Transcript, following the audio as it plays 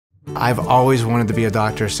I've always wanted to be a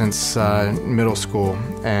doctor since middle school,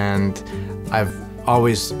 and I've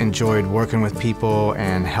always enjoyed working with people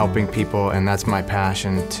and helping people, and that's my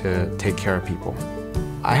passion, to take care of people.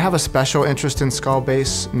 I have a special interest in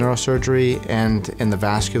skull-base neurosurgery and in the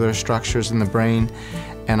vascular structures in the brain,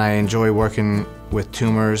 and I enjoy working with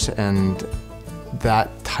tumors and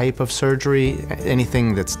that type of surgery.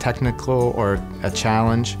 Anything that's technical or a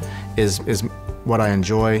challenge is what I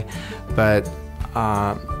enjoy, but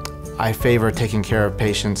I favor taking care of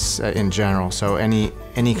patients in general. So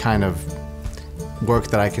any kind of work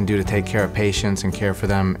that I can do to take care of patients and care for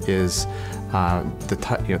them is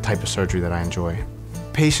the type of surgery that I enjoy.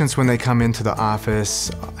 Patients, when they come into the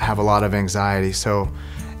office, have a lot of anxiety. So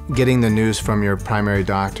getting the news from your primary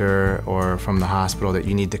doctor or from the hospital that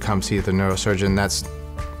you need to come see the neurosurgeon, that's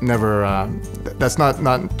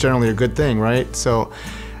not generally a good thing, right? So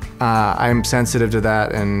I'm sensitive to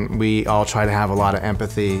that, and we all try to have a lot of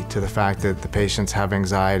empathy to the fact that the patients have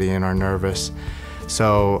anxiety and are nervous.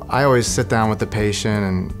 So I always sit down with the patient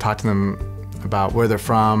and talk to them about where they're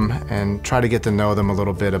from and try to get to know them a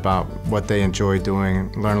little bit about what they enjoy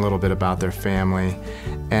doing, learn a little bit about their family.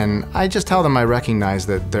 And I just tell them I recognize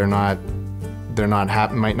that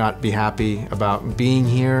might not be happy about being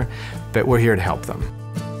here, but we're here to help them.